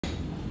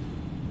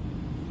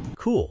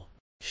cool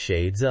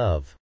shades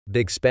of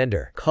Big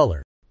Spender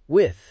color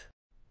with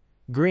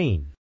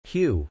green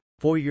hue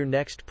for your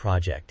next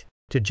project.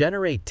 To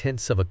generate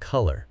tints of a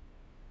color,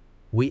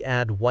 we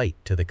add white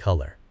to the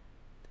color,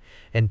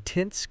 and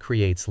tints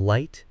creates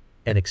light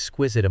and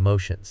exquisite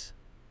emotions.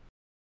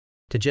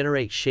 To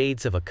generate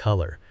shades of a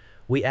color,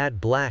 we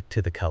add black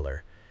to the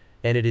color,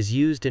 and it is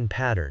used in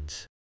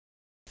patterns.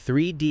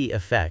 3D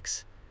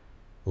effects,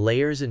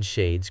 layers and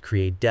shades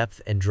create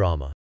depth and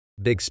drama.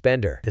 Big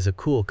Spender Is a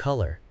cool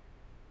color,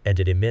 and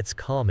it emits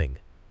calming,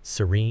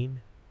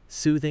 serene,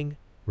 soothing,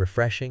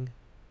 refreshing,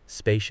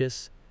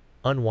 spacious,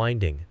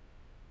 unwinding,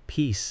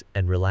 peace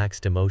and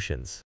relaxed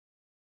emotions.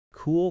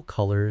 Cool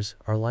colors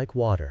are like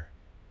water,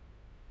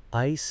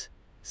 ice,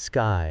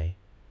 sky,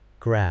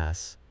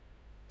 grass,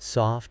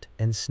 soft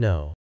and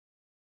snow.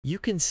 You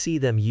can see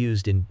them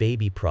used in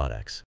baby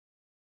products,